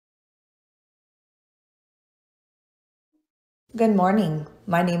Good morning.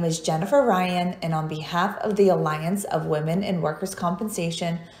 My name is Jennifer Ryan, and on behalf of the Alliance of Women in Workers'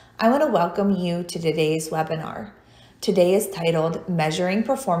 Compensation, I want to welcome you to today's webinar. Today is titled Measuring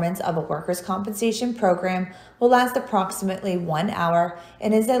Performance of a Workers' Compensation Program, will last approximately 1 hour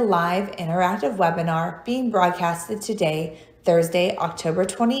and is a live interactive webinar being broadcasted today, Thursday, October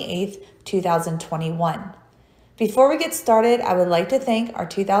 28th, 2021. Before we get started, I would like to thank our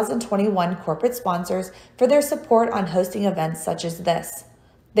 2021 corporate sponsors for their support on hosting events such as this.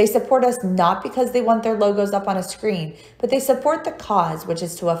 They support us not because they want their logos up on a screen, but they support the cause, which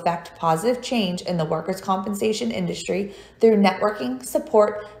is to affect positive change in the workers' compensation industry through networking,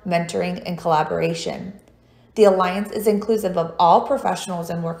 support, mentoring, and collaboration. The Alliance is inclusive of all professionals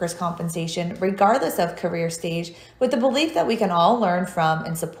in workers' compensation, regardless of career stage, with the belief that we can all learn from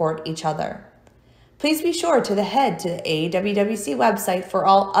and support each other. Please be sure to head to the AWWC website for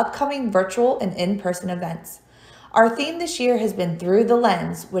all upcoming virtual and in-person events. Our theme this year has been Through the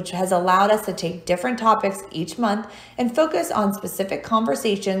Lens, which has allowed us to take different topics each month and focus on specific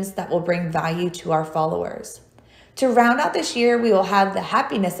conversations that will bring value to our followers. To round out this year, we will have the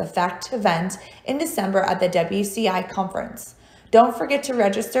Happiness Effect event in December at the WCI conference. Don't forget to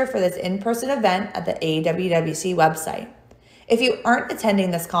register for this in-person event at the AWWC website. If you aren't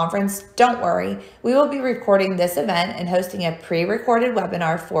attending this conference, don't worry. We will be recording this event and hosting a pre-recorded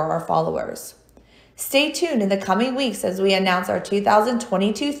webinar for our followers. Stay tuned in the coming weeks as we announce our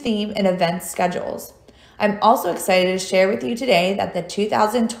 2022 theme and event schedules. I'm also excited to share with you today that the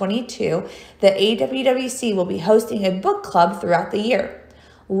 2022, the AWWC will be hosting a book club throughout the year.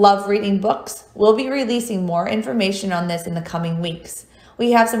 Love reading books? We'll be releasing more information on this in the coming weeks.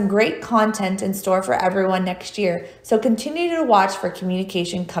 We have some great content in store for everyone next year, so continue to watch for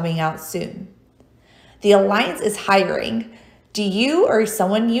communication coming out soon. The Alliance is hiring. Do you or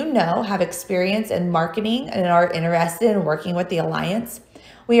someone you know have experience in marketing and are interested in working with the Alliance?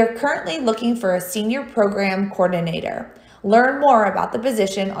 We are currently looking for a senior program coordinator. Learn more about the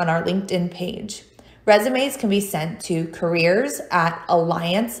position on our LinkedIn page. Resumes can be sent to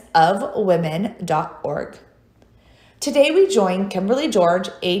careers@allianceofwomen.org. Today we join Kimberly George,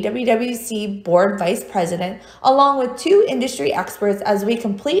 AWWC Board Vice President, along with two industry experts as we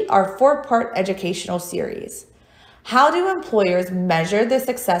complete our four-part educational series. How do employers measure the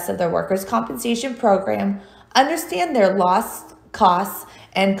success of their workers' compensation program, understand their loss costs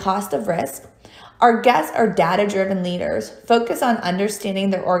and cost of risk? Our guests are data-driven leaders, focus on understanding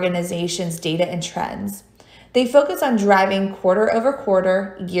their organization's data and trends. They focus on driving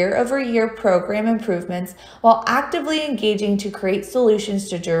quarter-over-quarter, year-over-year program improvements while actively engaging to create solutions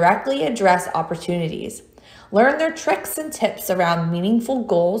to directly address opportunities. Learn their tricks and tips around meaningful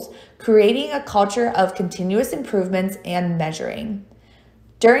goals, creating a culture of continuous improvements and measuring.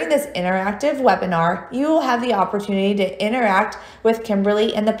 During this interactive webinar, you will have the opportunity to interact with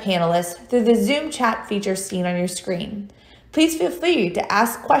Kimberly and the panelists through the Zoom chat feature seen on your screen. Please feel free to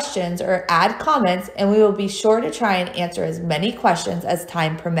ask questions or add comments, and we will be sure to try and answer as many questions as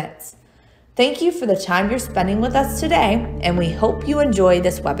time permits. Thank you for the time you're spending with us today, and we hope you enjoy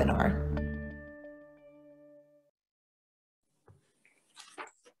this webinar.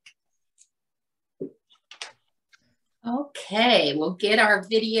 Okay, we'll get our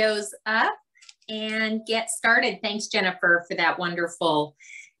videos up and get started. Thanks, Jennifer, for that wonderful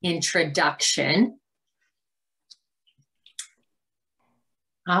introduction.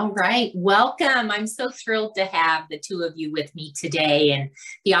 All right, welcome. I'm so thrilled to have the two of you with me today and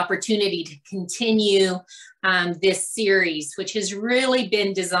the opportunity to continue this series, which has really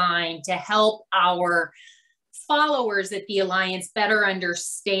been designed to help our followers at the Alliance better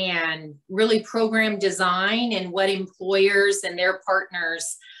understand really program design and what employers and their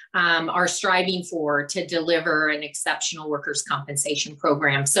partners are striving for to deliver an exceptional workers' compensation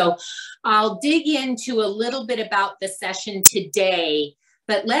program. So I'll dig into a little bit about the session today,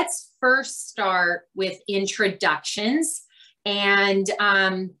 but let's first start with introductions. And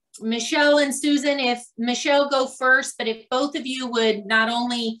Michelle and Susan, if Michelle go first, but if both of you would not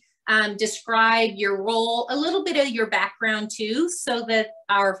only describe your role, a little bit of your background too, so that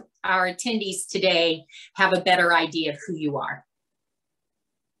our attendees today have a better idea of who you are.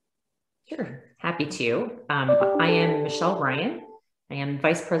 Sure, happy to. I am Michelle Ryan. I am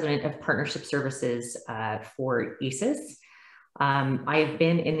Vice President of Partnership Services for ACES. I have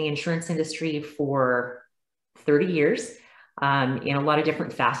been in the insurance industry for 30 years in a lot of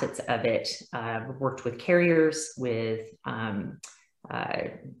different facets of it. I've worked with carriers, with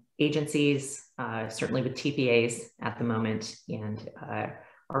agencies, certainly with TPAs at the moment. And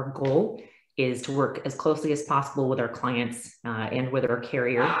our goal is to work as closely as possible with our clients and with our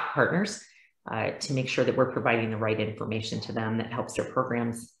carrier partners to make sure that we're providing the right information to them that helps their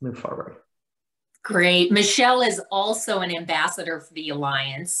programs move forward. Great. Michelle is also an ambassador for the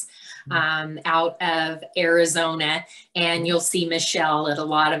Alliance out of Arizona. And you'll see Michelle at a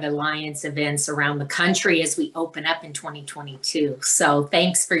lot of Alliance events around the country as we open up in 2022. So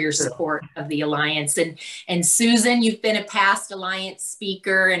thanks for your support of the Alliance. And Susan, you've been a past Alliance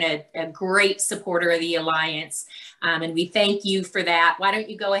speaker and a great supporter of the Alliance. And we thank you for that. Why don't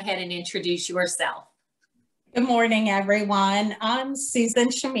you go ahead and introduce yourself? Good morning, everyone. I'm Susan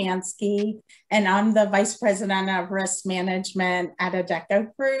Szymanski, and I'm the Vice President of Risk Management at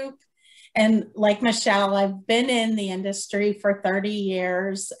Adecco Group. And like Michelle, I've been in the industry for 30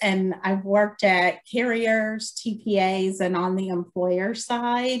 years, and I've worked at carriers, TPAs, and on the employer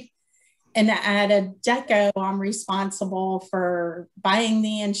side. And at Adecco, I'm responsible for buying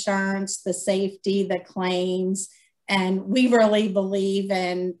the insurance, the safety, the claims. And we really believe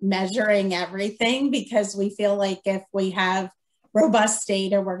in measuring everything because we feel like if we have robust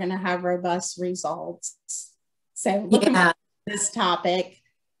data, we're going to have robust results. So looking at this topic.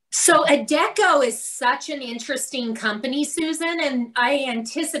 So Adecco is such an interesting company, Susan, and I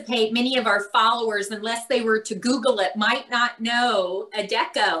anticipate many of our followers, unless they were to Google it, might not know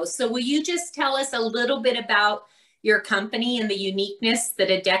Adecco. So will you just tell us a little bit about your company and the uniqueness that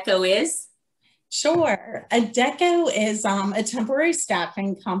Adecco is? Sure. Adecco is a temporary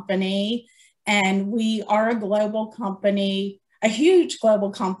staffing company, and we are a global company, a huge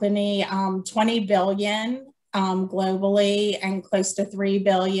global company, 20 billion globally and close to 3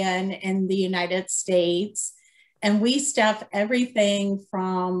 billion in the United States. And we staff everything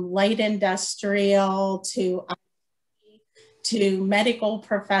from light industrial to medical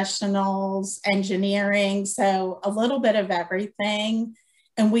professionals, engineering, so a little bit of everything.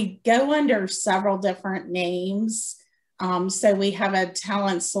 And we go under several different names. So we have a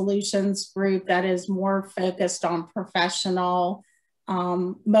talent solutions group that is more focused on professional,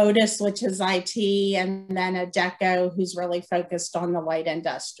 Modus, which is IT, and then Adecco, who's really focused on the light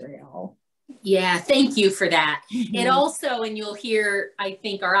industrial. Yeah, thank you for that. It also, and you'll hear, I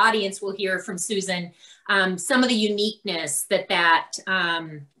think our audience will hear from Susan, some of the uniqueness that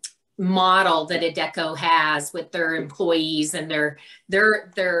model that Adecco has with their employees and their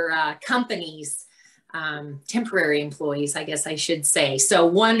companies, temporary employees, I guess I should say. So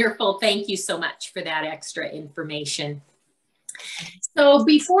wonderful. Thank you so much for that extra information. So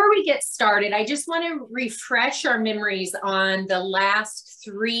before we get started, I just want to refresh our memories on the last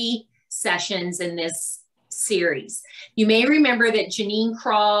 3 sessions in this series. You may remember that Janine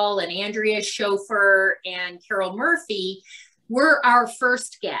Krall and Andrea Schofer and Carol Murphy were our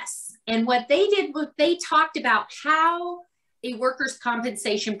first guests. And what they did was they talked about how a workers'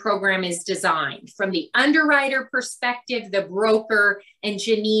 compensation program is designed from the underwriter perspective, the broker, and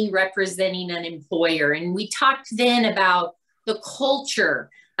Janine representing an employer. And we talked then about the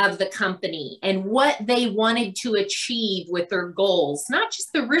culture of the company and what they wanted to achieve with their goals, not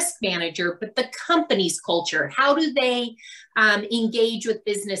just the risk manager, but the company's culture. How do they engage with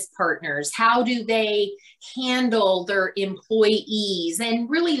business partners? How do they handle their employees? And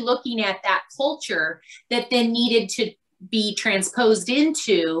really looking at that culture that then needed to be transposed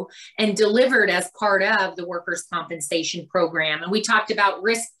into and delivered as part of the workers' compensation program. And we talked about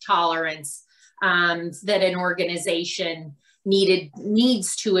risk tolerance that an organization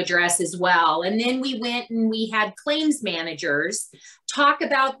needs to address as well. And then we went and we had claims managers talk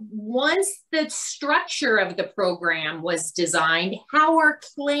about, once the structure of the program was designed, how are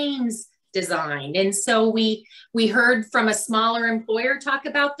claims designed? And so we heard from a smaller employer talk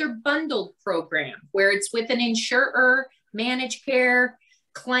about their bundled program, where it's with an insurer, managed care,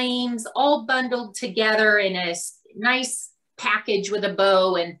 claims, all bundled together in a nice package with a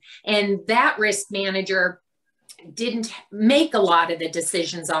bow. And that risk manager didn't make a lot of the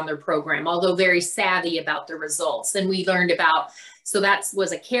decisions on their program, although very savvy about the results. And we learned about, so that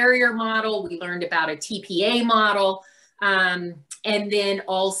was a carrier model. We learned about a TPA model, and then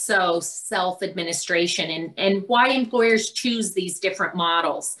also self-administration and why employers choose these different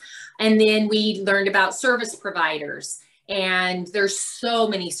models. And then we learned about service providers. And there's so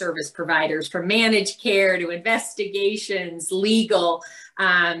many service providers, from managed care to investigations, legal.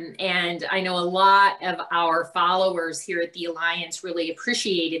 And I know a lot of our followers here at the Alliance really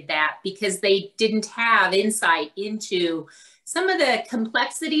appreciated that, because they didn't have insight into some of the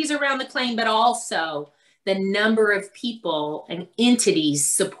complexities around the claim, but also the number of people and entities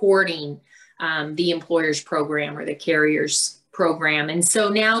supporting the employer's program or the carrier's program. And so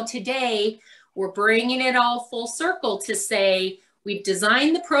now today, we're bringing it all full circle to say, we've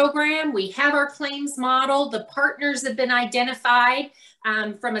designed the program, we have our claims model, the partners have been identified,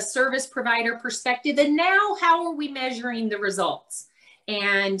 from a service provider perspective. And now how are we measuring the results?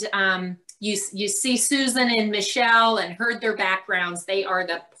 And you see Susan and Michelle and heard their backgrounds. They are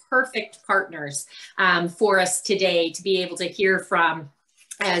the perfect partners for us today to be able to hear from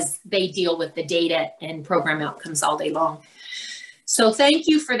as they deal with the data and program outcomes all day long. So thank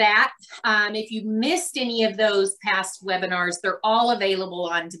you for that. If you missed any of those past webinars, they're all available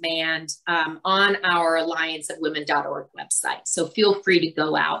on demand on our allianceofwomen.org website. So feel free to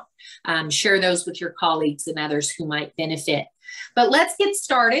go out, share those with your colleagues and others who might benefit. But let's get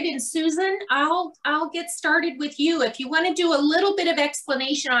started. And Susan, I'll get started with you. If you want to do a little bit of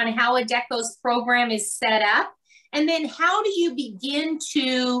explanation on how Adecco's program is set up, and then how do you begin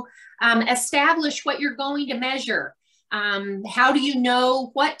to establish what you're going to measure? How do you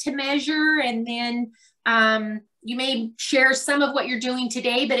know what to measure? And then you may share some of what you're doing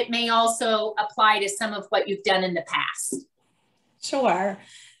today, but it may also apply to some of what you've done in the past. Sure.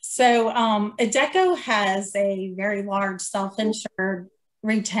 So Adecco has a very large self-insured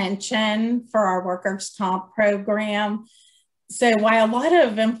retention for our workers' comp program. So while a lot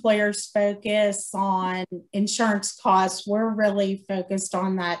of employers focus on insurance costs, we're really focused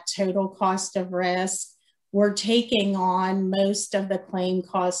on that total cost of risk. We're taking on most of the claim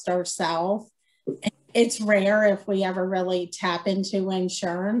cost ourselves. It's rare if we ever really tap into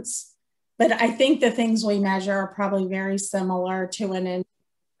insurance, but I think the things we measure are probably very similar to an insurance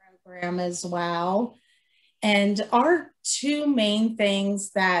program as well. And our two main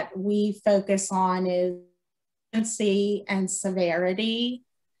things that we focus on is frequency and severity.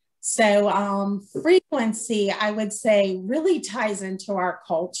 So frequency, I would say, really ties into our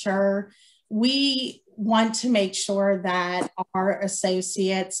culture. We want to make sure that our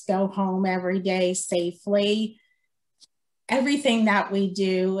associates go home every day safely. Everything that we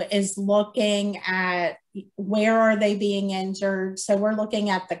do is looking at where are they being injured. So we're looking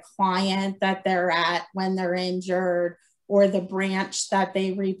at the client that they're at when they're injured or the branch that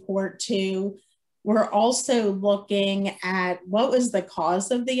they report to. We're also looking at what was the cause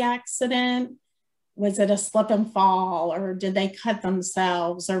of the accident. Was it a slip and fall, or did they cut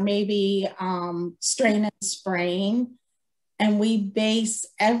themselves, or maybe strain and sprain? And we base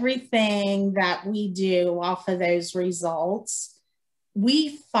everything that we do off of those results.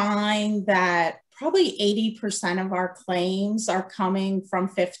 We find that probably 80% of our claims are coming from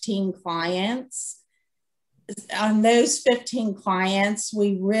 15 clients. On those 15 clients,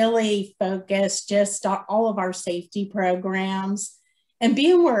 we really focus just on all of our safety programs. And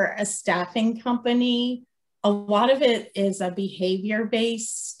being we're a staffing company, a lot of it is a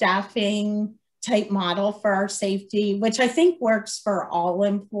behavior-based staffing type model for our safety, which I think works for all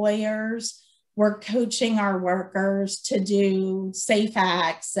employers. We're coaching our workers to do safe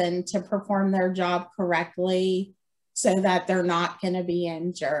acts and to perform their job correctly so that they're not going to be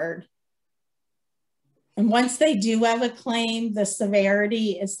injured. And once they do have a claim, the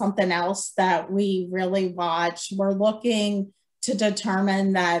severity is something else that we really watch. We're looking to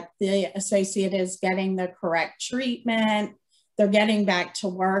determine that the associate is getting the correct treatment, they're getting back to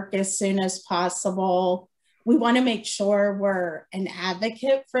work as soon as possible. We want to make sure we're an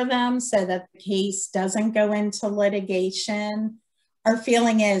advocate for them so that the case doesn't go into litigation. Our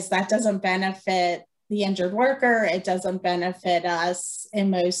feeling is that doesn't benefit the injured worker, it doesn't benefit us in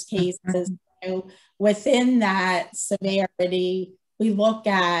most cases. So within that severity, we look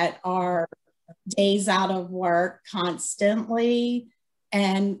at our days out of work constantly,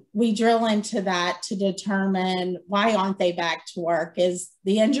 and we drill into that to determine why aren't they back to work? Is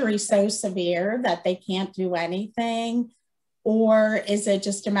the injury so severe that they can't do anything? Or is it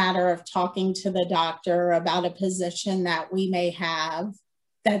just a matter of talking to the doctor about a position that we may have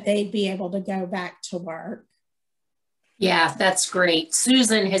that they'd be able to go back to work? Yeah, that's great.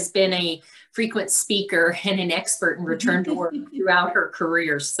 Susan has been a frequent speaker and an expert in return to work throughout her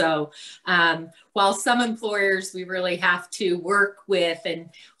career. So while some employers we really have to work with and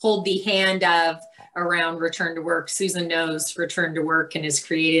hold the hand of around return to work, Susan knows return to work and has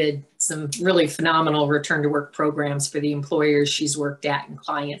created some really phenomenal return to work programs for the employers she's worked at and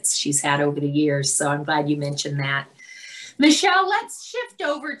clients she's had over the years. So I'm glad you mentioned that. Michelle, let's shift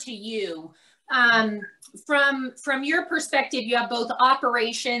over to you. From your perspective, you have both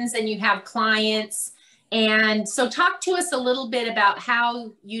operations and you have clients. And so talk to us a little bit about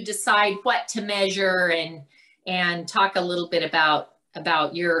how you decide what to measure and talk a little bit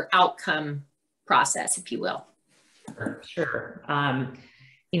about your outcome process, if you will. Sure.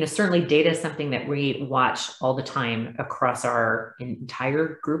 Certainly data is something that we watch all the time across our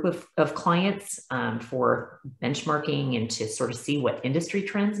entire group of clients for benchmarking and to sort of see what industry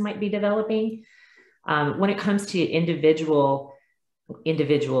trends might be developing. When it comes to individual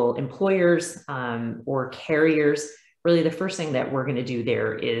individual employers or carriers, really the first thing that we're going to do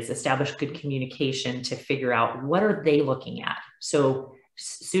there is establish good communication to figure out what are they looking at. So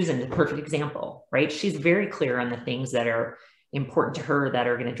Susan, a perfect example, right? She's very clear on the things that are important to her that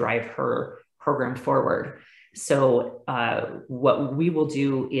are going to drive her program forward. So what we will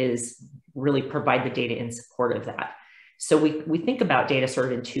do is really provide the data in support of that. So we think about data sort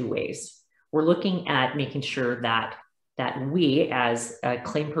of in two ways. We're looking at making sure that we as a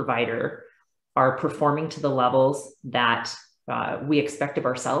claim provider are performing to the levels that we expect of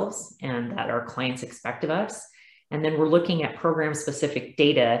ourselves and that our clients expect of us. And then we're looking at program specific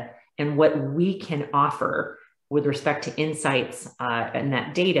data and what we can offer with respect to insights and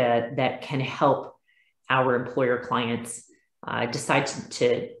that data that can help our employer clients decide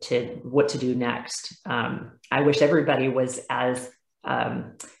to what to do next. I wish everybody was as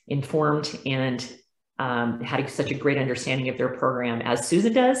informed and had such a great understanding of their program as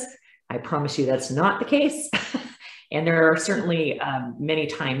Susan does. I promise you that's not the case. And there are certainly many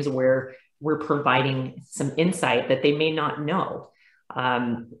times where we're providing some insight that they may not know.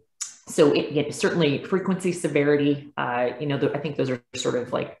 So certainly frequency, severity, I think those are sort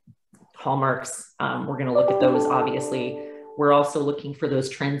of like hallmarks. We're going to look at those, obviously. We're also looking for those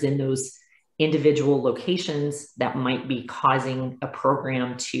trends in those individual locations that might be causing a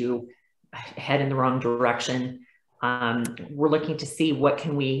program to head in the wrong direction. We're looking to see what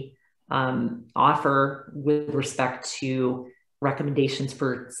can we offer with respect to recommendations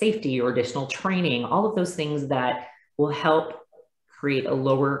for safety or additional training, all of those things that will help create a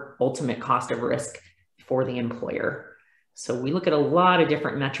lower ultimate cost of risk for the employer. So we look at a lot of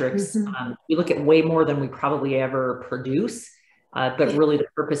different metrics. We look at way more than we probably ever produce, but really the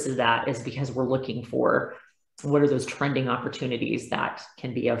purpose of that is because we're looking for what are those trending opportunities that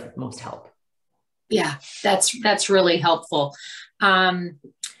can be of most help. Yeah, that's really helpful.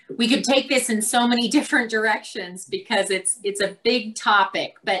 We could take this in so many different directions because it's a big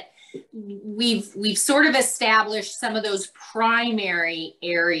topic, but we've sort of established some of those primary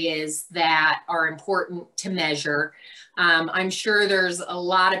areas that are important to measure. I'm sure there's a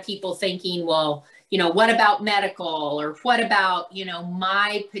lot of people thinking, well, what about medical, or what about,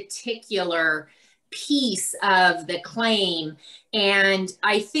 my particular piece of the claim? And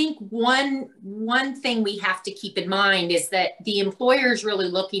I think one thing we have to keep in mind is that the employer is really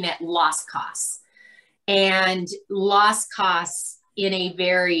looking at loss costs in a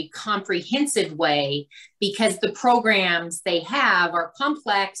very comprehensive way, because the programs they have are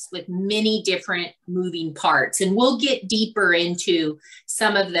complex with many different moving parts. And we'll get deeper into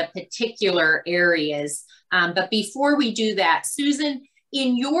some of the particular areas. But before we do that, Susan,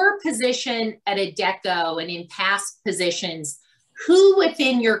 in your position at Adecco and in past positions, who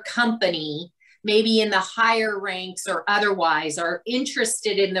within your company, maybe in the higher ranks or otherwise, are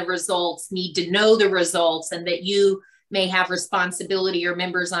interested in the results, need to know the results, and that you may have responsibility, or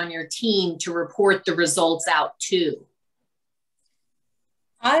members on your team, to report the results out to?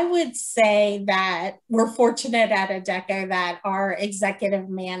 I would say that we're fortunate at Adecco that our executive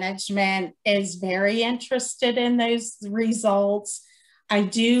management is very interested in those results. I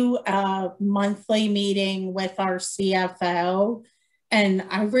do a monthly meeting with our CFO, and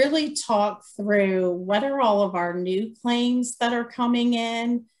I really talk through what are all of our new claims that are coming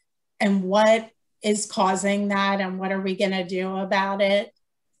in and what is causing that and what are we going to do about it.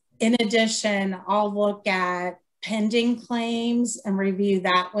 In addition, I'll look at pending claims and review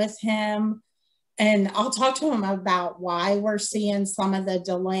that with him. And I'll talk to him about why we're seeing some of the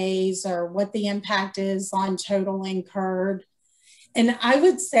delays or what the impact is on total incurred. And I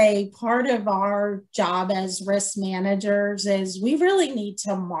would say part of our job as risk managers is we really need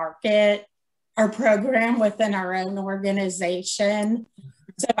to market our program within our own organization.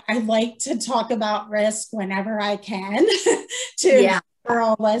 So I like to talk about risk whenever I can to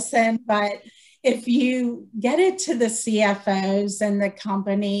all listen. But if you get it to the CFOs and the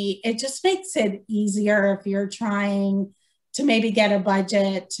company, it just makes it easier if you're trying to maybe get a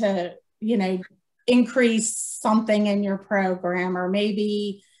budget to, increase something in your program, or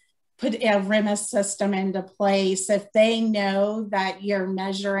maybe put a RMIS system into place. If they know that you're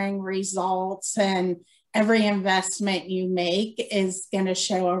measuring results and every investment you make is going to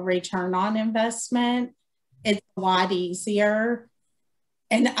show a return on investment, it's a lot easier.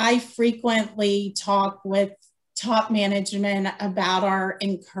 And I frequently talk with top management about our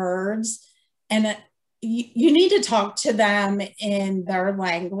incurreds, and you need to talk to them in their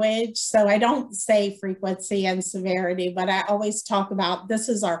language. So I don't say frequency and severity, but I always talk about this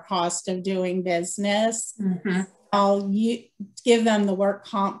is our cost of doing business. I'll give them the work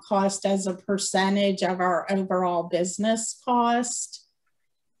comp cost as a percentage of our overall business cost.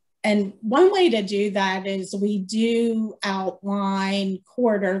 And one way to do that is we do outline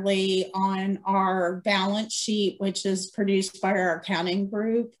quarterly on our balance sheet, which is produced by our accounting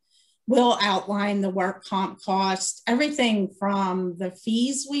group. We'll outline the work comp cost, everything from the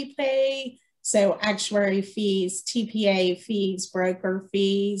fees we pay, so actuary fees, TPA fees, broker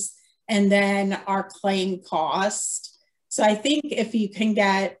fees, and then our claim cost. So I think if you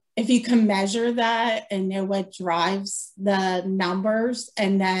can measure that and know what drives the numbers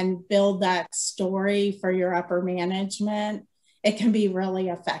and then build that story for your upper management, it can be really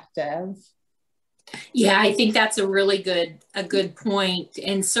effective. Yeah, I think that's a really good point.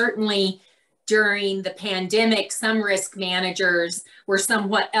 And certainly during the pandemic, some risk managers were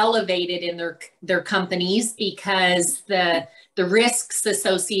somewhat elevated in their companies because the risks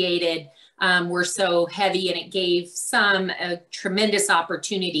associated were so heavy, and it gave some a tremendous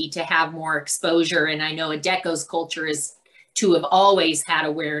opportunity to have more exposure. And I know Adecco's culture is to have always had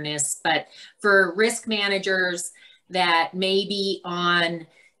awareness, but for risk managers that may be on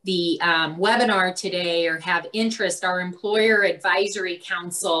the webinar today or have interest, our Employer Advisory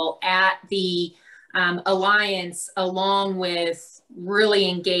Council at the Alliance, along with really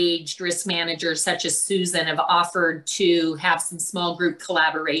engaged risk managers such as Susan, have offered to have some small group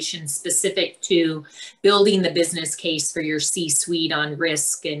collaboration specific to building the business case for your C-suite on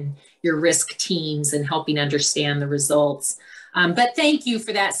risk and your risk teams and helping understand the results. But thank you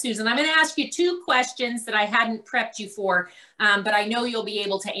for that, Susan. I'm going to ask you two questions that I hadn't prepped you for, but I know you'll be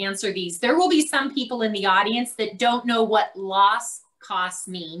able to answer these. There will be some people in the audience that don't know what loss costs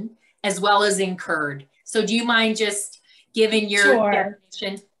mean, as well as incurred. So do you mind just giving your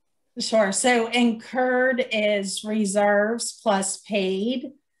definition? Sure. So incurred is reserves plus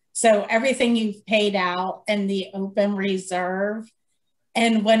paid. So everything you've paid out in the open reserve.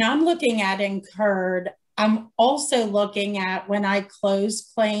 And when I'm looking at incurred, I'm also looking at when I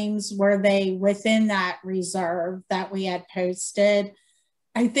close claims, were they within that reserve that we had posted?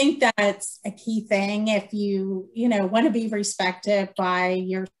 I think that's a key thing. If you want to be respected by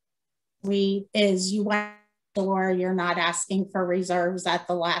your suite, is you want to ensure you're not asking for reserves at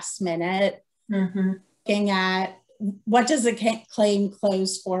the last minute. Mm-hmm. Looking at what does a claim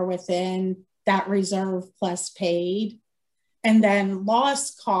close for within that reserve plus paid. And then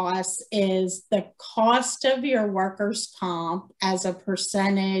loss cost is the cost of your workers' comp as a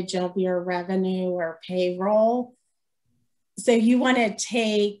percentage of your revenue or payroll. So you want to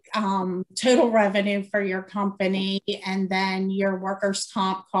take total revenue for your company and then your workers'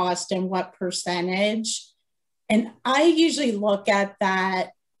 comp cost and what percentage. And I usually look at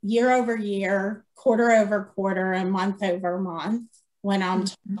that year over year, quarter over quarter, and month over month when I'm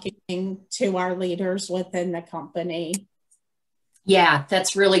talking to our leaders within the company. Yeah,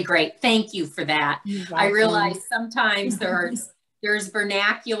 that's really great. Thank you for that. I realize sometimes there's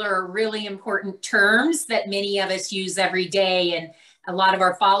vernacular or really important terms that many of us use every day, and a lot of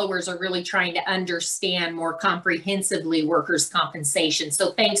our followers are really trying to understand more comprehensively workers' compensation.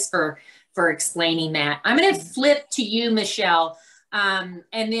 So thanks for explaining that. I'm going to flip to you, Michelle. And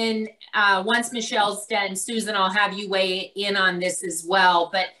then once Michelle's done, Susan, I'll have you weigh in on this as well.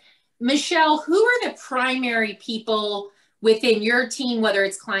 But Michelle, who are the primary people within your team, whether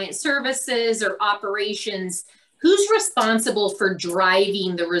it's client services or operations, who's responsible for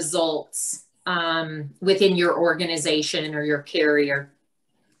driving the results within your organization or your carrier?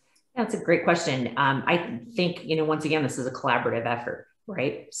 That's a great question. I think, once again, this is a collaborative effort,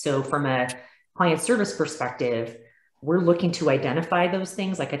 right? So from a client service perspective, we're looking to identify those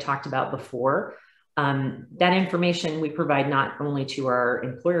things like I talked about before. That information we provide not only to our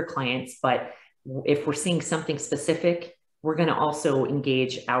employer clients, but if we're seeing something specific, we're going to also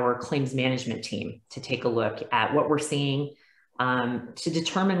engage our claims management team to take a look at what we're seeing to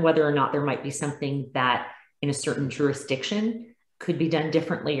determine whether or not there might be something that in a certain jurisdiction could be done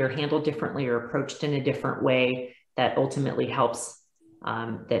differently or handled differently or approached in a different way that ultimately helps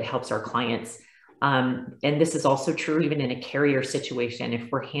our clients. And this is also true even in a carrier situation.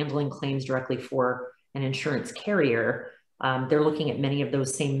 If we're handling claims directly for an insurance carrier, they're looking at many of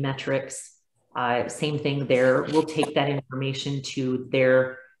those same metrics. Same thing there. We'll take that information to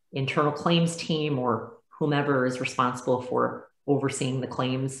their internal claims team or whomever is responsible for overseeing the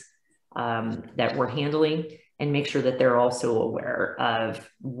claims that we're handling, and make sure that they're also aware of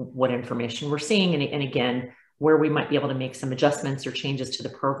what information we're seeing. And again, where we might be able to make some adjustments or changes to the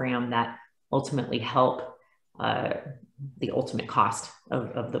program that ultimately help the ultimate cost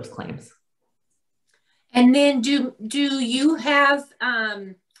of those claims. And then do you have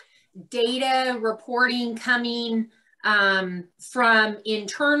data reporting coming from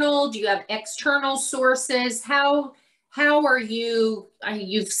internal? Do you have external sources? How how are you,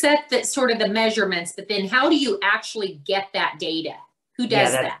 you've set that sort of the measurements, but then how do you actually get that data? Who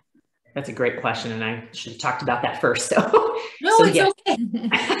does that? That's a great question. And I should have talked about that first. So, no, it's yes. okay.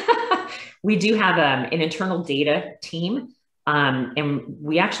 We do have an internal data team. And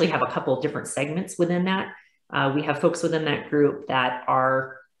we actually have a couple of different segments within that. We have folks within that group that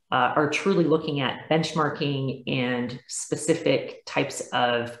are truly looking at benchmarking and specific types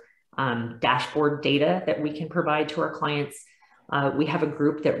of dashboard data that we can provide to our clients. We have a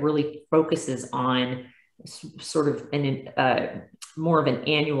group that really focuses on sort of more of an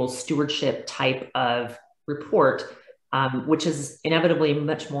annual stewardship type of report, which is inevitably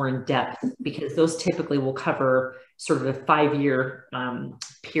much more in depth, because those typically will cover sort of a 5-year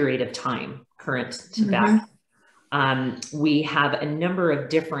period of time, current to back. We have a number of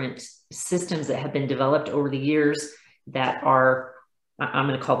different systems that have been developed over the years that are, I'm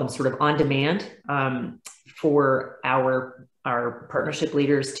going to call them sort of on demand, for our partnership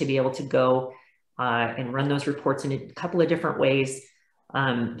leaders to be able to go and run those reports in a couple of different ways.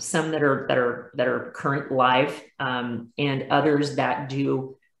 Some that are current live, and others that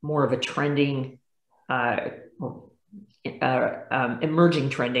do more of a trending, emerging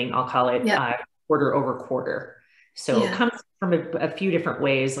trending, I'll call it, quarter over quarter. So it comes from a few different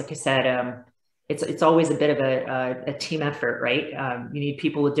ways. Like I said, it's always a bit of a team effort, right? You need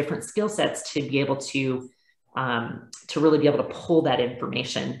people with different skill sets to be able to really be able to pull that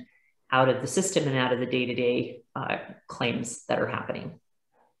information out of the system and out of the day-to-day claims that are happening.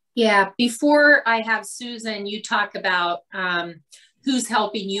 Yeah, before I have Susan, you talk about who's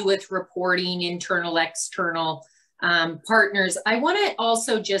helping you with reporting, internal, external partners. I want to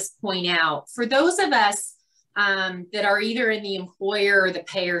also just point out, for those of us that are either in the employer or the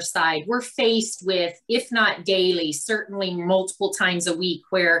payer side, we're faced with, if not daily, certainly multiple times a week,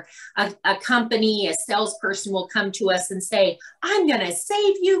 where a company, a salesperson will come to us and say, I'm going to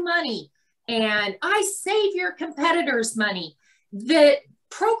save you money, and I save your competitors money. The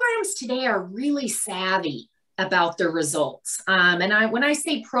programs today are really savvy about their results. And when I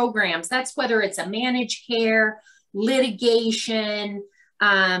say programs, that's whether it's a managed care, litigation,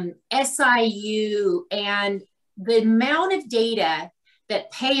 SIU, and the amount of data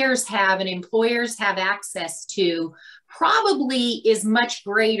that payers have and employers have access to probably is much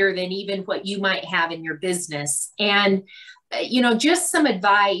greater than even what you might have in your business. And, just some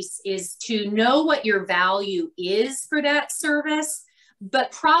advice is to know what your value is for that service,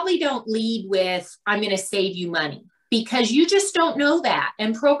 but probably don't lead with, I'm going to save you money, because you just don't know that.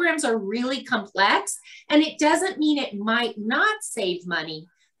 And programs are really complex, and it doesn't mean it might not save money.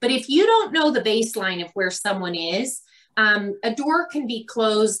 But if you don't know the baseline of where someone is, a door can be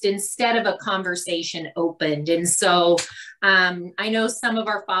closed instead of a conversation opened. And so I know some of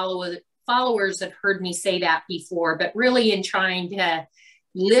our followers have heard me say that before, but really in trying to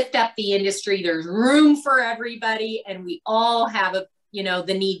lift up the industry, there's room for everybody, and we all have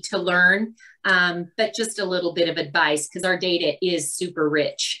the need to learn, but just a little bit of advice, because our data is super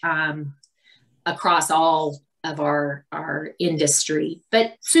rich across all of our industry.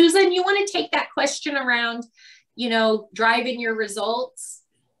 But Susan, you want to take that question around, driving your results?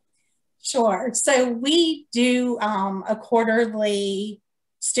 Sure. So we do a quarterly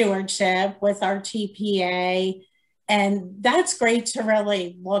stewardship with our TPA. And that's great to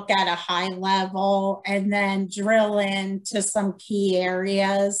really look at a high level and then drill into some key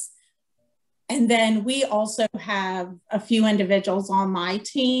areas. And then we also have a few individuals on my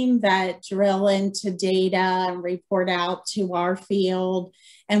team that drill into data and report out to our field.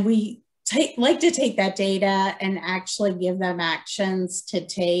 And we like to take that data and actually give them actions to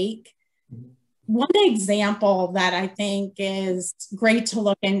take. One example that I think is great to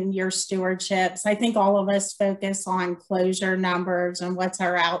look in your stewardships, I think all of us focus on closure numbers and what's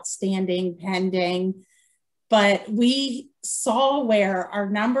our outstanding pending, but we saw where our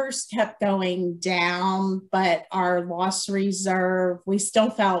numbers kept going down, but our loss reserve, we still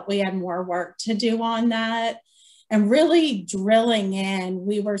felt we had more work to do on that. And really drilling in,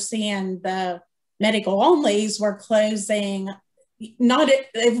 we were seeing the medical onlys were closing not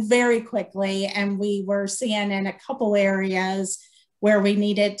very quickly. And we were seeing in a couple areas where we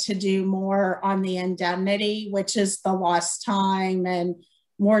needed to do more on the indemnity, which is the lost time and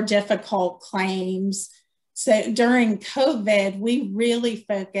more difficult claims. So during COVID, we really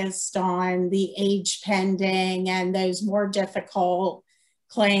focused on the age pending and those more difficult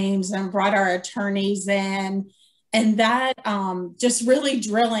claims and brought our attorneys in. And that just really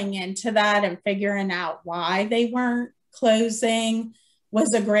drilling into that and figuring out why they weren't closing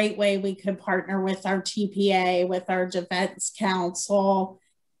was a great way we could partner with our TPA, with our defense counsel.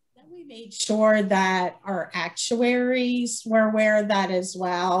 Then we made sure that our actuaries were aware of that as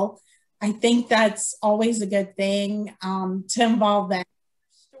well. I think that's always a good thing to involve them in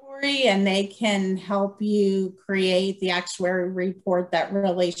the story, and they can help you create the actuary report that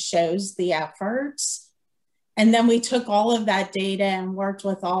really shows the efforts. And then we took all of that data and worked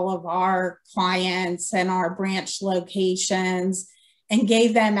with all of our clients and our branch locations and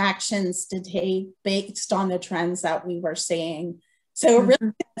gave them actions to take based on the trends that we were seeing. So it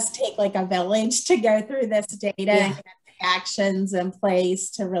really does take like a village to go through this data and get the actions in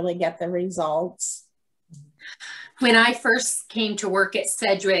place to really get the results. When I first came to work at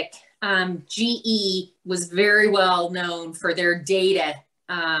Sedgwick, GE was very well known for their data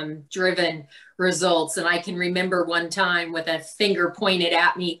driven results. And I can remember one time with a finger pointed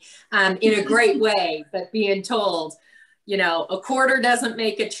at me in a great way, but being told, you know, a quarter doesn't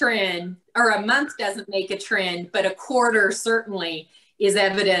make a trend, or a month doesn't make a trend, but a quarter certainly is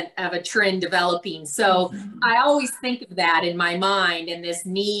evident of a trend developing. So I always think of that in my mind and this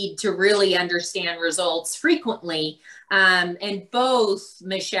need to really understand results frequently. And both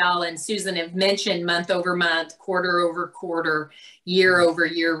Michelle and Susan have mentioned month over month, quarter over quarter, year over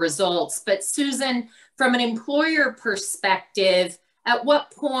year results. But Susan, from an employer perspective, at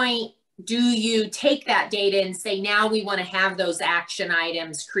what point do you take that data and say, now we want to have those action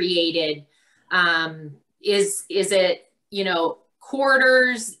items created? Is it, you know,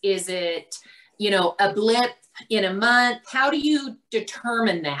 quarters? Is it, you know, a blip in a month? How do you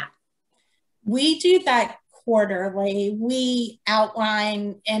determine that? We do that quarterly. We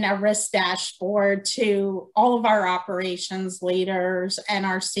outline in a risk dashboard to all of our operations leaders and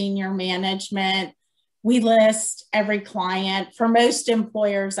our senior management. We list every client. For most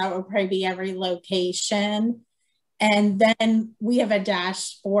employers, that would probably be every location. And then we have a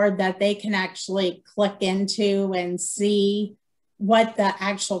dashboard that they can actually click into and see what the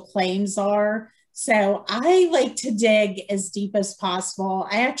actual claims are. So I like to dig as deep as possible.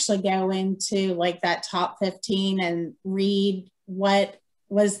 I actually go into like that top 15 and read what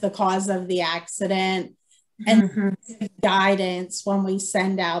was the cause of the accident and guidance when we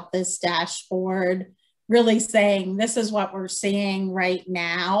send out this dashboard, really saying this is what we're seeing right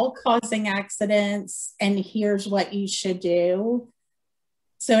now causing accidents, and here's what you should do.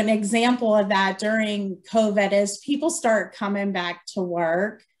 So an example of that during COVID is people start coming back to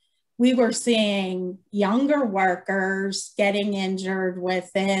work. We were seeing younger workers getting injured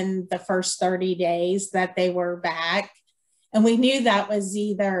within the first 30 days that they were back. And we knew that was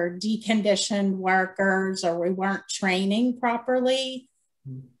either deconditioned workers or we weren't training properly.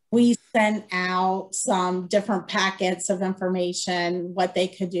 We sent out some different packets of information, what they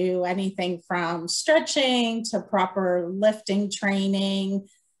could do, anything from stretching to proper lifting training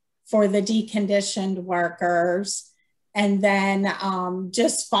for the deconditioned workers. And then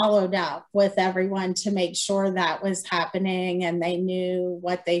just followed up with everyone to make sure that was happening and they knew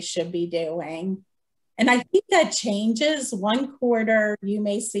what they should be doing. And I think that changes. One quarter, you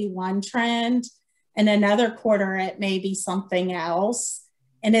may see one trend, and another quarter, it may be something else.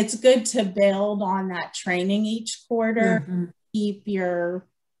 And it's good to build on that training each quarter, keep your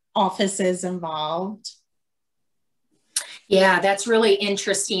offices involved. Yeah, that's really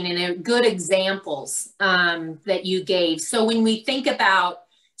interesting and good examples that you gave. So when we think about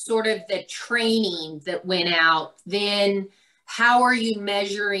sort of the training that went out, then how are you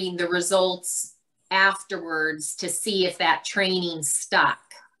measuring the results afterwards to see if that training stuck?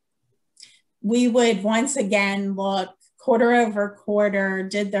 We would once again look quarter over quarter.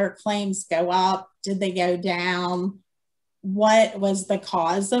 Did their claims go up? Did they go down? What was the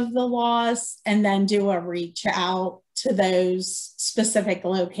cause of the loss? And then do a reach out to those specific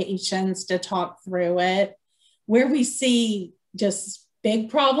locations to talk through it. Where we see just big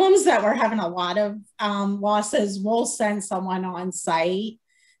problems that we're having a lot of losses, we'll send someone on site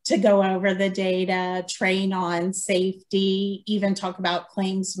to go over the data, train on safety, even talk about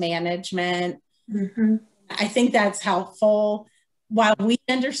claims management. I think that's helpful. While we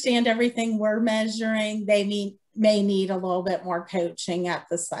understand everything we're measuring, they may need a little bit more coaching at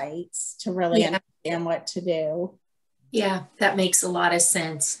the sites to really understand what to do. Yeah, that makes a lot of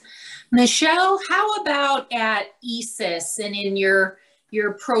sense. Michelle, how about at ESIS and in your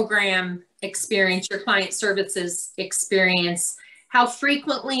program experience, your client services experience, how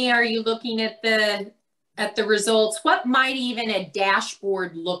frequently are you looking at the results? What might even a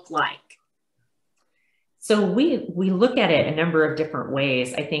dashboard look like? So we look at it a number of different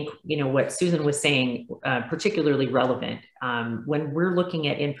ways. I think, you know, what Susan was saying, particularly relevant. When we're looking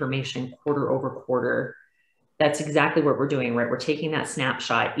at information quarter over quarter, that's exactly what we're doing, right? We're taking that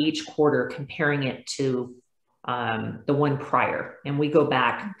snapshot each quarter, comparing it to the one prior, and we go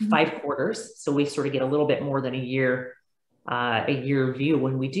back 5 quarters. So we sort of get a little bit more than a year view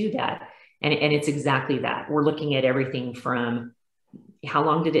when we do that. And it's exactly that. We're looking at everything from how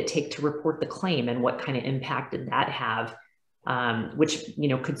long did it take to report the claim and what kind of impact did that have, which,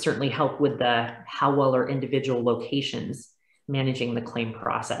 could certainly help with how well are individual locations managing the claim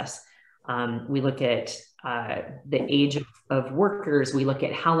process. We look at the age of workers. We look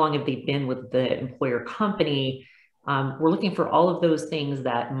at how long have they been with the employer company. We're looking for all of those things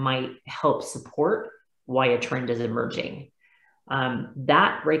that might help support why a trend is emerging.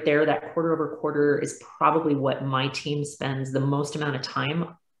 That right there, that quarter over quarter, is probably what my team spends the most amount of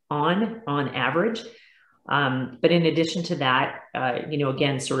time on average. But in addition to that,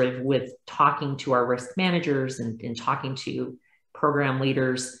 again, sort of with talking to our risk managers and talking to program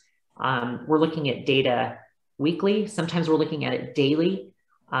leaders, we're looking at data weekly. Sometimes we're looking at it daily.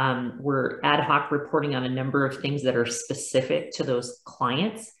 We're ad hoc reporting on a number of things that are specific to those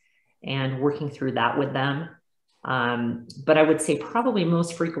clients and working through that with them. But I would say probably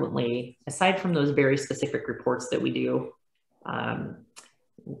most frequently, aside from those very specific reports that we do,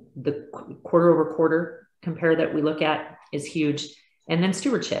 the quarter over quarter compare that we look at is huge. And then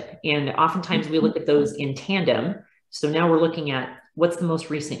stewardship. And oftentimes we look at those in tandem. So now we're looking at what's the most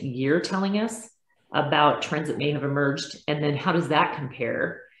recent year telling us about trends that may have emerged. And then how does that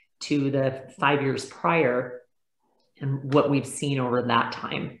compare to the 5 years prior and what we've seen over that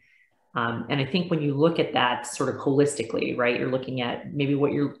time? And I think when you look at that sort of holistically, right, you're looking at maybe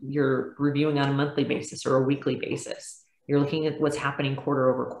what you're reviewing on a monthly basis or a weekly basis. You're looking at what's happening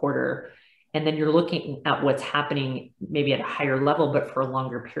quarter over quarter. And then you're looking at what's happening maybe at a higher level, but for a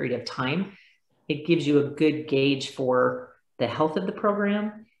longer period of time. It gives you a good gauge for the health of the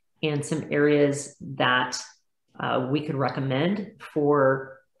program and some areas that we could recommend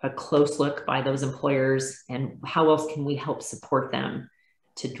for a close look by those employers, and how else can we help support them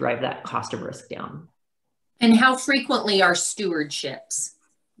to drive that cost of risk down. And how frequently are stewardships?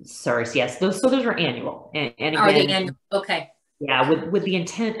 Sorry, yes, those are annual. And again, are they annual? Okay. Yeah, with the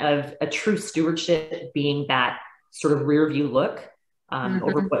intent of a true stewardship being that sort of rear view look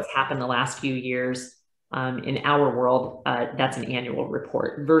over what's happened the last few years in our world. That's an annual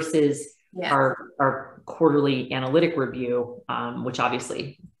report versus our quarterly analytic review, which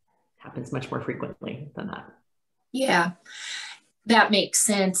obviously happens much more frequently than that. Yeah, that makes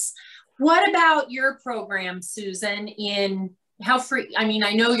sense. What about your program, Susan?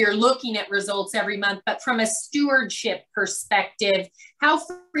 I know you're looking at results every month, but from a stewardship perspective, how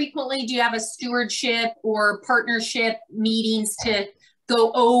frequently do you have a stewardship or partnership meetings to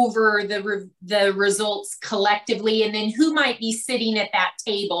go over the results collectively? And then who might be sitting at that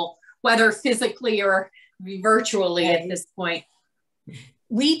table, whether physically or virtually at this point?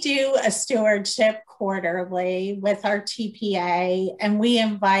 We do a stewardship quarterly with our TPA, and we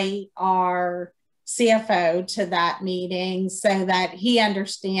invite our CFO to that meeting so that he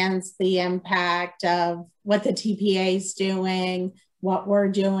understands the impact of what the TPA is doing, what we're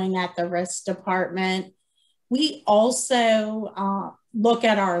doing at the risk department. We also look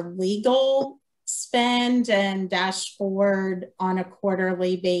at our legal spend and dashboard on a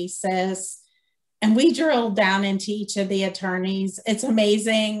quarterly basis. And we drill down into each of the attorneys. It's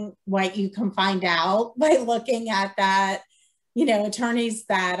amazing what you can find out by looking at that. Attorneys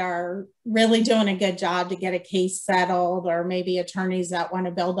that are really doing a good job to get a case settled, or maybe attorneys that want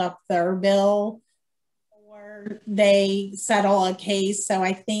to build up their bill or they settle a case. So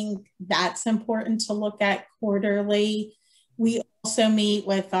I think that's important to look at quarterly. We also meet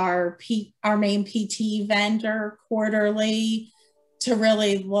with our main PT vendor quarterly to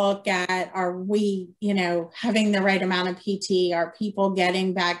really look at, are we, having the right amount of PT? Are people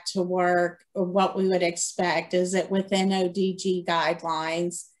getting back to work, or what we would expect? Is it within ODG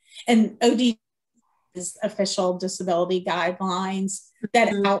guidelines? And ODG is official disability guidelines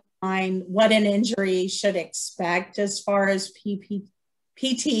that outline what an injury should expect as far as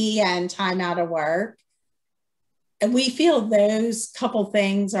PT and time out of work. And we feel those couple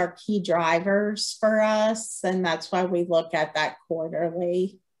things are key drivers for us, and that's why we look at that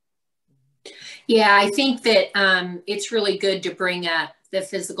quarterly. Yeah, I think that it's really good to bring up the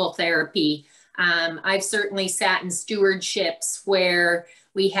physical therapy. I've certainly sat in stewardships where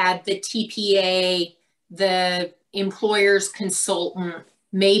we had the TPA, the employer's consultant,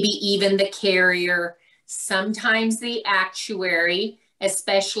 maybe even the carrier, sometimes the actuary,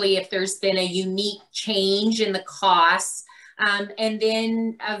 especially if there's been a unique change in the costs, and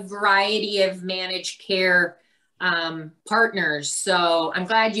then a variety of managed care partners. So I'm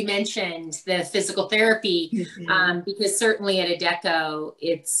glad you mentioned the physical therapy, because certainly at Adecco,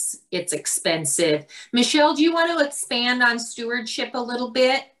 it's expensive. Michelle, do you want to expand on stewardship a little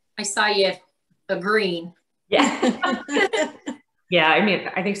bit? I saw you agreeing. Yeah. Yeah. I mean,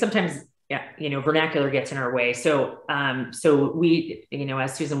 I think sometimes, yeah, vernacular gets in our way. So, so we,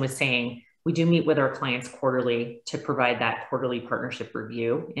 as Susan was saying, we do meet with our clients quarterly to provide that quarterly partnership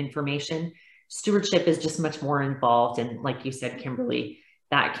review information. Stewardship is just much more involved. And like you said, Kimberly,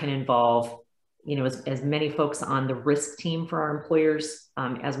 that can involve, as many folks on the risk team for our employers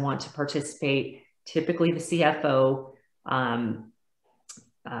as want to participate, typically the CFO,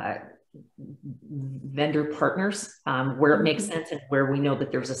 vendor partners, where it makes sense and where we know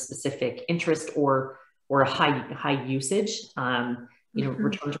that there's a specific interest or a high usage,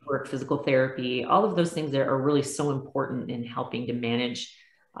 return to work, physical therapy, all of those things that are really so important in helping to manage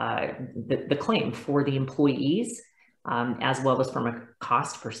the claim for the employees, as well as from a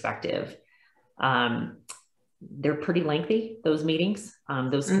cost perspective. They're pretty lengthy, those meetings.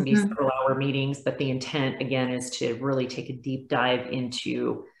 Those can be several hour meetings, but the intent again is to really take a deep dive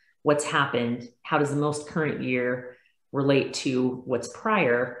into what's happened, how does the most current year relate to what's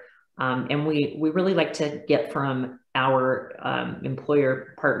prior, and we really like to get from our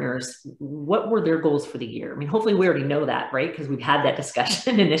employer partners, what were their goals for the year? I mean, hopefully we already know that, right? Because we've had that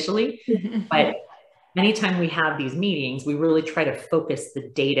discussion initially, but anytime we have these meetings, we really try to focus the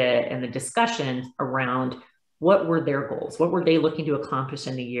data and the discussion around what were their goals? What were they looking to accomplish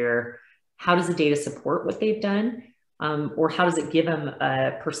in the year? How does the data support what they've done? Or how does it give them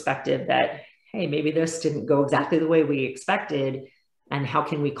a perspective that, hey, maybe this didn't go exactly the way we expected, and how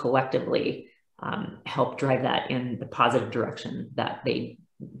can we collectively help drive that in the positive direction that they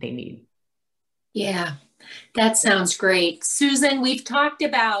need? Yeah, that sounds great. Susan, we've talked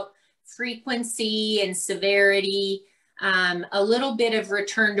about frequency and severity, a little bit of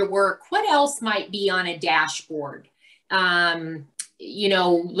return to work. What else might be on a dashboard?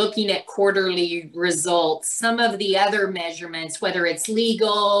 Looking at quarterly results, some of the other measurements, whether it's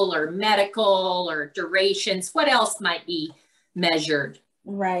legal or medical or durations, what else might be measured?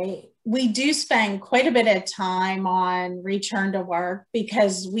 Right. We do spend quite a bit of time on return to work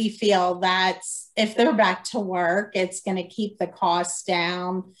because we feel that if they're back to work, it's going to keep the costs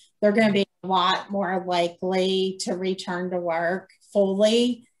down. They're going to be a lot more likely to return to work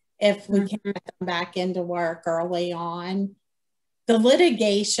fully if we can get them back into work early on. The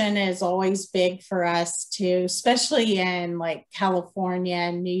litigation is always big for us too, especially in like California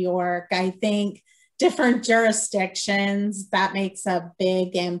and New York. I think different jurisdictions, that makes a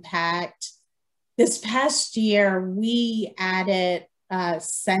big impact. This past year, we added a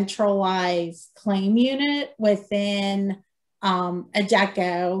centralized claim unit within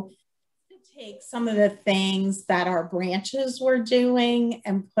Adecco to take some of the things that our branches were doing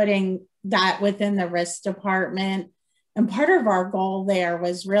and putting that within the risk department. And part of our goal there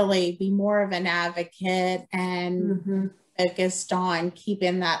was really be more of an advocate and focused on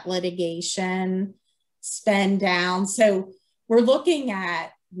keeping that litigation spend down. So we're looking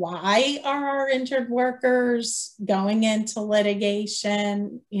at why are our injured workers going into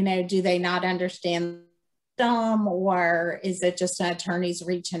litigation? Do they not understand them, or is it just an attorneys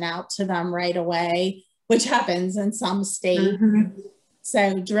reaching out to them right away, which happens in some states.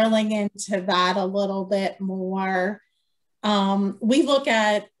 So drilling into that a little bit more. We look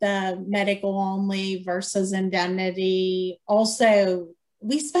at the medical only versus indemnity. Also,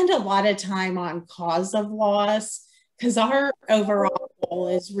 we spend a lot of time on cause of loss because our overall goal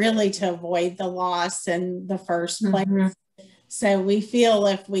is really to avoid the loss in the first place. So we feel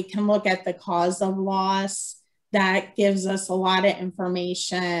if we can look at the cause of loss, that gives us a lot of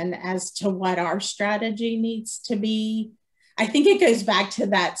information as to what our strategy needs to be. I think it goes back to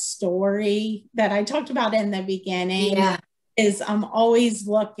that story that I talked about in the beginning. Is I'm always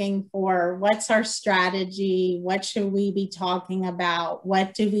looking for what's our strategy, what should we be talking about,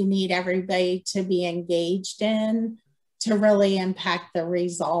 what do we need everybody to be engaged in to really impact the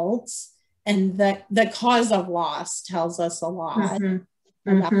results. And the cause of loss tells us a lot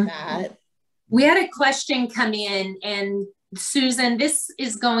about that. We had a question come in, and Susan, this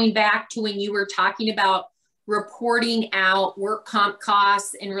is going back to when you were talking about reporting out work comp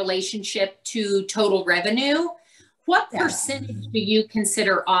costs in relationship to total revenue. What percentage do you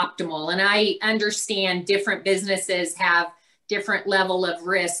consider optimal? And I understand different businesses have different level of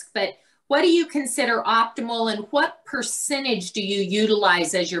risk, but what do you consider optimal, and what percentage do you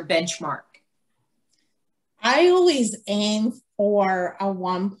utilize as your benchmark? I always aim for a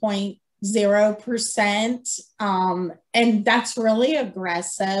 1.0%, and that's really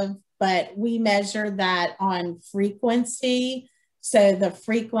aggressive, but we measure that on frequency. So the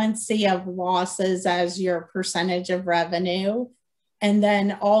frequency of losses as your percentage of revenue, and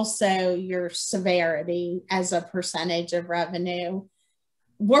then also your severity as a percentage of revenue.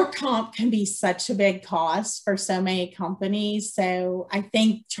 Work comp can be such a big cost for so many companies. So I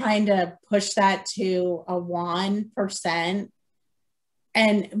think trying to push that to a 1%,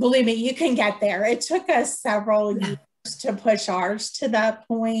 and believe me, you can get there. It took us several years to push ours to that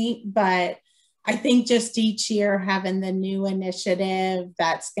point, but I think just each year having the new initiative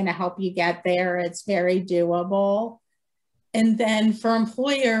that's going to help you get there, it's very doable. And then for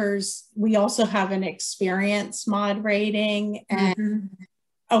employers, we also have an experience mod rating, and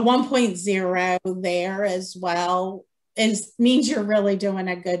a 1.0 there as well means you're really doing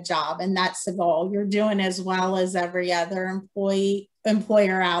a good job. And that's the goal. You're doing as well as every other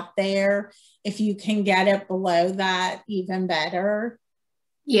employer out there. If you can get it below that, even better.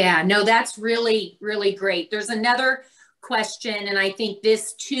 Yeah, no, that's really, really great. There's another question, and I think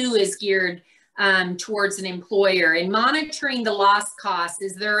this too is geared towards an employer. In monitoring the loss costs,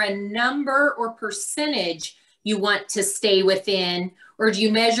 is there a number or percentage you want to stay within, or do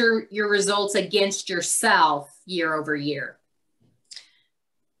you measure your results against yourself year over year?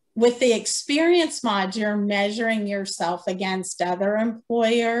 With the experience mod, you're measuring yourself against other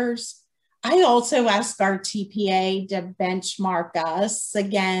employers. I also ask our TPA to benchmark us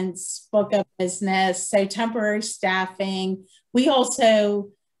against book of business. So temporary staffing, we also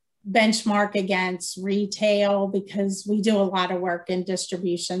benchmark against retail because we do a lot of work in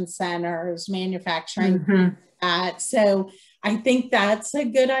distribution centers, manufacturing, that. So I think that's a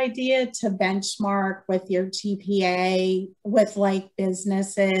good idea to benchmark with your TPA, with like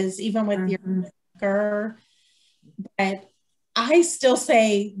businesses, even with your worker. But I still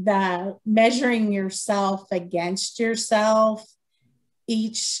say that measuring yourself against yourself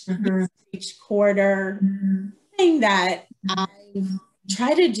each quarter, thing that I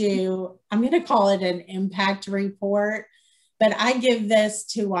try to do, I'm going to call it an impact report, but I give this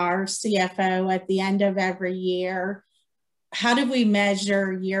to our CFO at the end of every year. How do we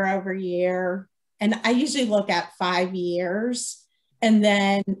measure year over year? And I usually look at 5 years. And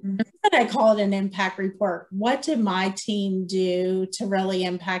then I call it an impact report. What did my team do to really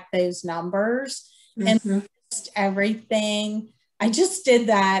impact those numbers? And list everything. I just did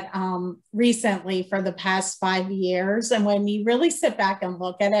that recently for the past 5 years. And when you really sit back and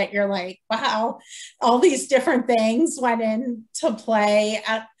look at it, you're like, wow, all these different things went into play.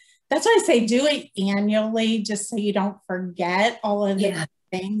 That's why I say do it annually, just so you don't forget all of the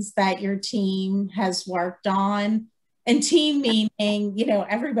things that your team has worked on. And team meaning, you know,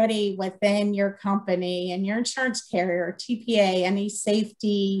 everybody within your company and your insurance carrier, TPA, any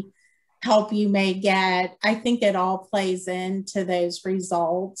safety help you may get. I think it all plays into those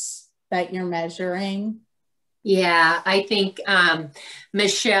results that you're measuring. Yeah, I think,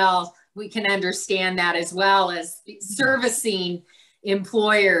 Michelle, we can understand that as well as servicing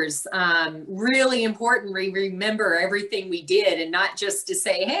employers. Really important. We remember everything we did, and not just to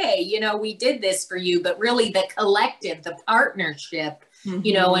say, hey, you know, we did this for you, but really the collective, the partnership,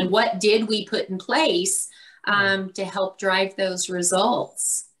 you know, and what did we put in place to help drive those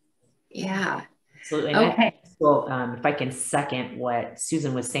results. Yeah. Absolutely. Okay. So if I can second what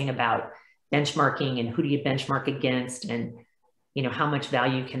Susan was saying about benchmarking and who do you benchmark against, and, you know, how much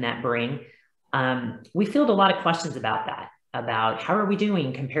value can that bring? We field a lot of questions about that, about how are we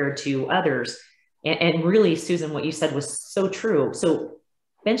doing compared to others? And really, Susan, what you said was so true. So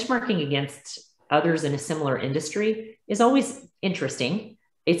benchmarking against others in a similar industry is always interesting.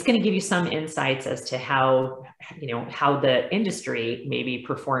 It's going to give you some insights as to how, you know, how the industry may be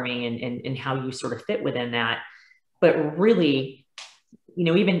performing and how you sort of fit within that. But really, you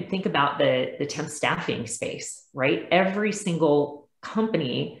know, even think about the temp staffing space, right? Every single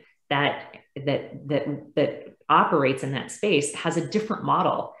company that operates in that space has a different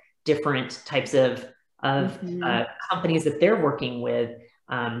model, different types of companies that they're working with,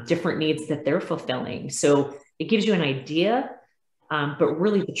 different needs that they're fulfilling. So it gives you an idea, but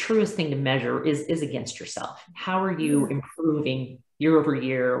really the truest thing to measure is against yourself. How are you improving year over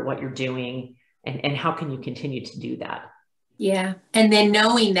year, what you're doing, and how can you continue to do that? Yeah. And then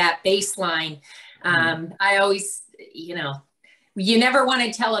knowing that baseline, I always, you know, you never want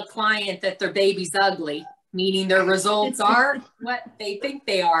to tell a client that their baby's ugly, meaning their results are what they think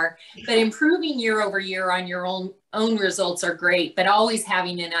they are, but improving year over year on your own results are great, but always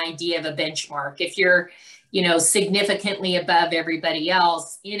having an idea of a benchmark. If you're, you know, significantly above everybody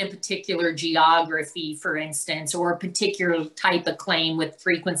else in a particular geography, for instance, or a particular type of claim with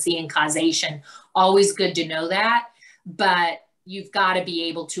frequency and causation, always good to know that. But you've got to be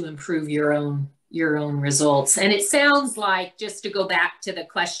able to improve your own results. And it sounds like, just to go back to the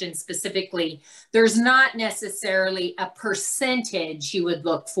question specifically, there's not necessarily a percentage you would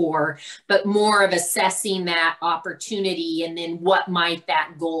look for, but more of assessing that opportunity and then what might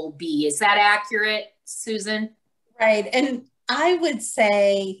that goal be. Is that accurate, Susan? Right. And I would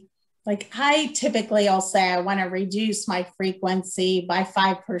say, like, I'll say I want to reduce my frequency by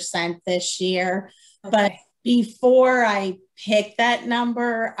 5% this year. Okay. But before I pick that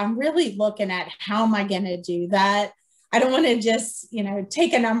number, I'm really looking at how am I going to do that? I don't want to just,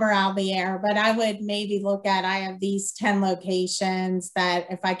 take a number out of the air, but I would maybe look at, I have these 10 locations that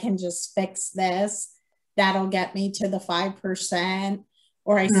if I can just fix this, that'll get me to the 5%,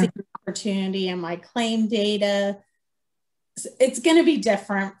 or I see an opportunity in my claim data. It's going to be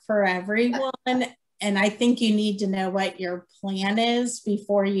different for everyone. And I think you need to know what your plan is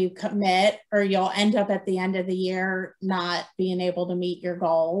before you commit, or you'll end up at the end of the year not being able to meet your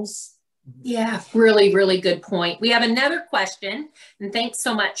goals. Yeah, really, really good point. We have another question, and thanks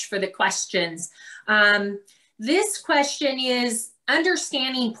so much for the questions. This question is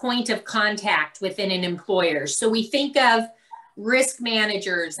understanding point of contact within an employer. So we think of risk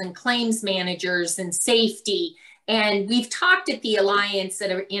managers and claims managers and safety. And we've talked at the Alliance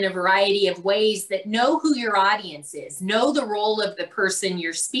in a variety of ways that know who your audience is, know the role of the person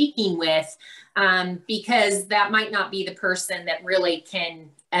you're speaking with, because that might not be the person that really can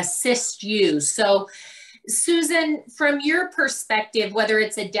assist you. So, Susan, from your perspective, whether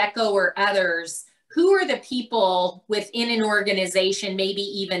it's Adecco or others, who are the people within an organization, maybe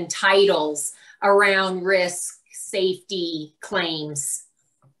even titles around risk, safety, claims?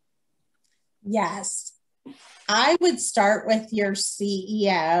 Yes. I would start with your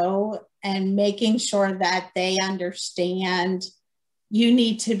CEO and making sure that they understand you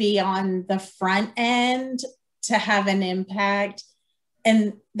need to be on the front end to have an impact.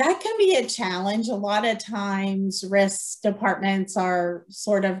 And that can be a challenge. A lot of times risk departments are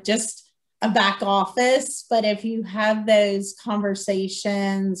sort of just a back office, but if you have those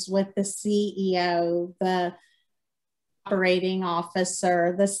conversations with the CEO, the operating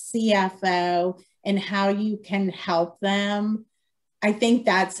officer, the CFO, and how you can help them, I think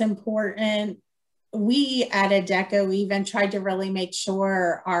that's important. We at Adecco even tried to really make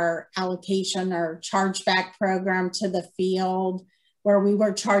sure our allocation or chargeback program to the field, where we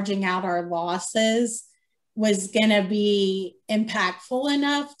were charging out our losses, was going to be impactful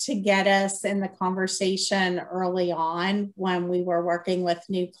enough to get us in the conversation early on when we were working with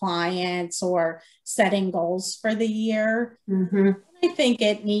new clients or setting goals for the year. Mm-hmm. I think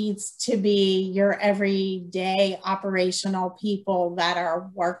it needs to be your everyday operational people that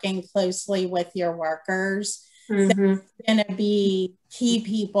are working closely with your workers. Mm-hmm. That's going to be key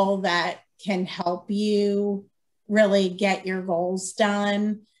people that can help you really get your goals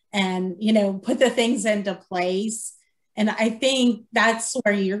done and, put the things into place. And I think that's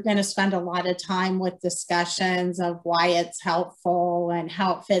where you're going to spend a lot of time with discussions of why it's helpful and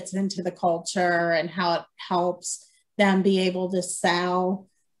how it fits into the culture and how it helps them be able to sell.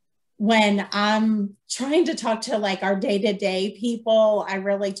 When I'm trying to talk to like our day-to-day people, I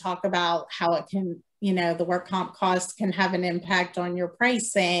really talk about how it can, the work comp costs can have an impact on your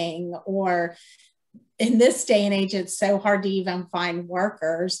pricing, or in this day and age, it's so hard to even find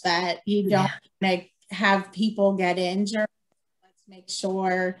workers that you don't want to have people get injured. Let's make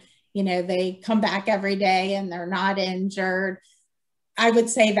sure, they come back every day and they're not injured. I would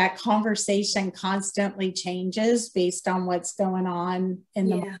say that conversation constantly changes based on what's going on in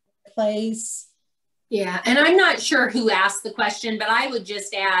the marketplace. Yeah, and I'm not sure who asked the question, but I would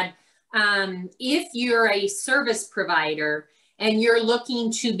just add, if you're a service provider and you're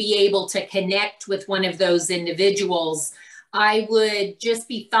looking to be able to connect with one of those individuals, I would just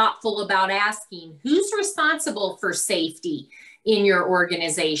be thoughtful about asking who's responsible for safety in your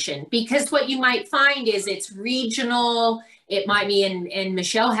organization, because what you might find is it's regional. It might be, and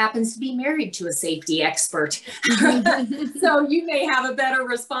Michelle happens to be married to a safety expert. So you may have a better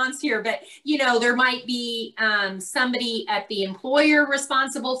response here, but there might be somebody at the employer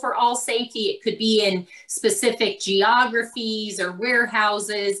responsible for all safety. It could be in specific geographies or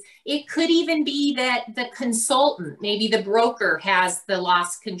warehouses. It could even be that the consultant, maybe the broker, has the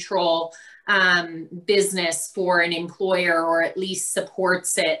loss control business for an employer, or at least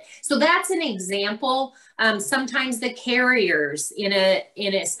supports it. So that's an example. Sometimes the carriers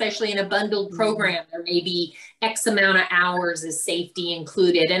especially in a bundled program, there may be X amount of hours as safety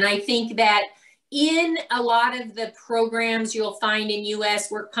included. And I think that in a lot of the programs you'll find in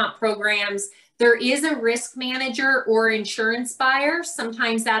US work comp programs, there is a risk manager or insurance buyer.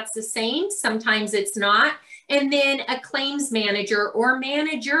 Sometimes that's the same, sometimes it's not. And then a claims manager or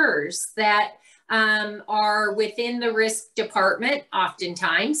managers that are within the risk department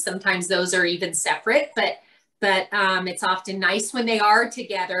oftentimes. Sometimes those are even separate, but it's often nice when they are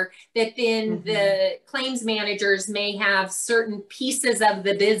together, that then the claims managers may have certain pieces of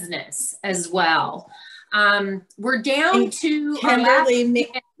the business as well. We're down to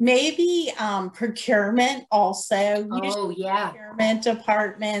Kimberly, maybe procurement also. Oh, yeah. Procurement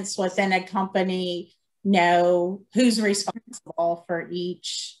departments within a company know who's responsible for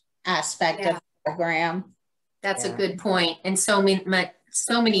each aspect of the program. That's a good point. And so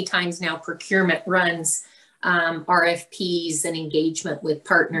many times now procurement runs RFPs and engagement with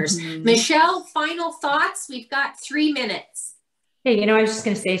partners. Michelle, final thoughts? We've got 3 minutes. Hey, I was just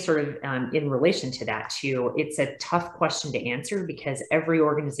going to say sort of in relation to that too, it's a tough question to answer because every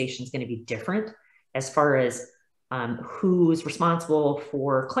organization is going to be different as far as who's responsible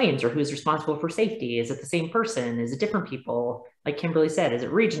for claims or who's responsible for safety. Is it the same person? Is it different people? Like Kimberly said, is it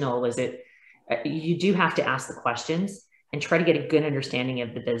regional? Is it, you do have to ask the questions and try to get a good understanding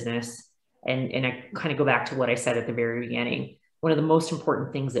of the business. And I kind of go back to what I said at the very beginning. One of the most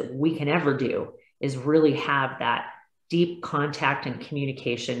important things that we can ever do is really have that deep contact and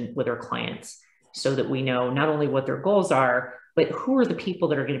communication with our clients so that we know not only what their goals are, but who are the people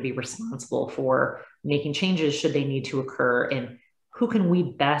that are going to be responsible for making changes should they need to occur, and who can we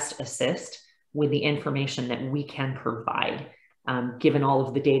best assist with the information that we can provide, given all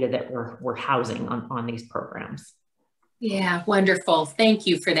of the data that we're housing on these programs. Yeah, wonderful. Thank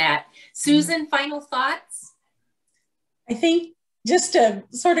you for that. Susan, final thoughts? I think just to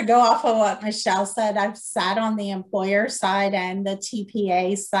sort of go off of what Michelle said, I've sat on the employer side and the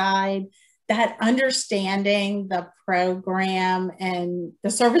TPA side. That understanding the program and the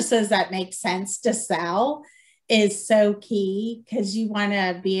services that make sense to sell is so key, because you want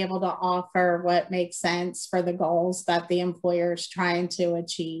to be able to offer what makes sense for the goals that the employer is trying to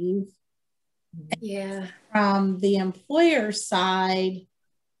achieve. Yeah. From the employer side,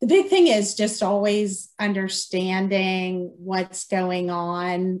 the big thing is just always understanding what's going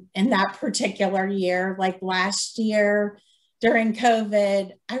on in that particular year. Like last year during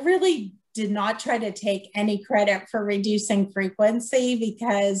COVID, I really did not try to take any credit for reducing frequency,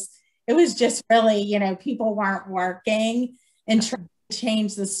 because it was just really, people weren't working, and trying to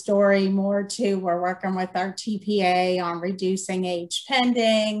change the story more to we're working with our TPA on reducing age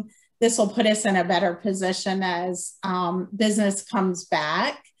pending. This will put us in a better position as business comes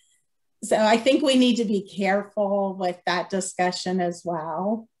back. So I think we need to be careful with that discussion as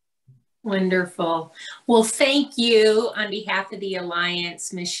well. Wonderful. Well, thank you on behalf of the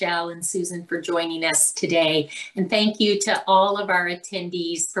Alliance, Michelle and Susan, for joining us today. And thank you to all of our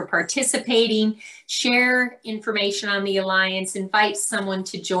attendees for participating. Share information on the Alliance, invite someone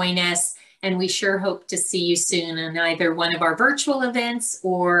to join us, and we sure hope to see you soon on either one of our virtual events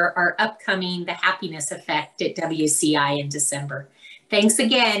or our upcoming The Happiness Effect at WCI in December. Thanks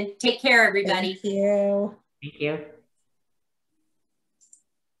again. Take care, everybody. Thank you. Thank you.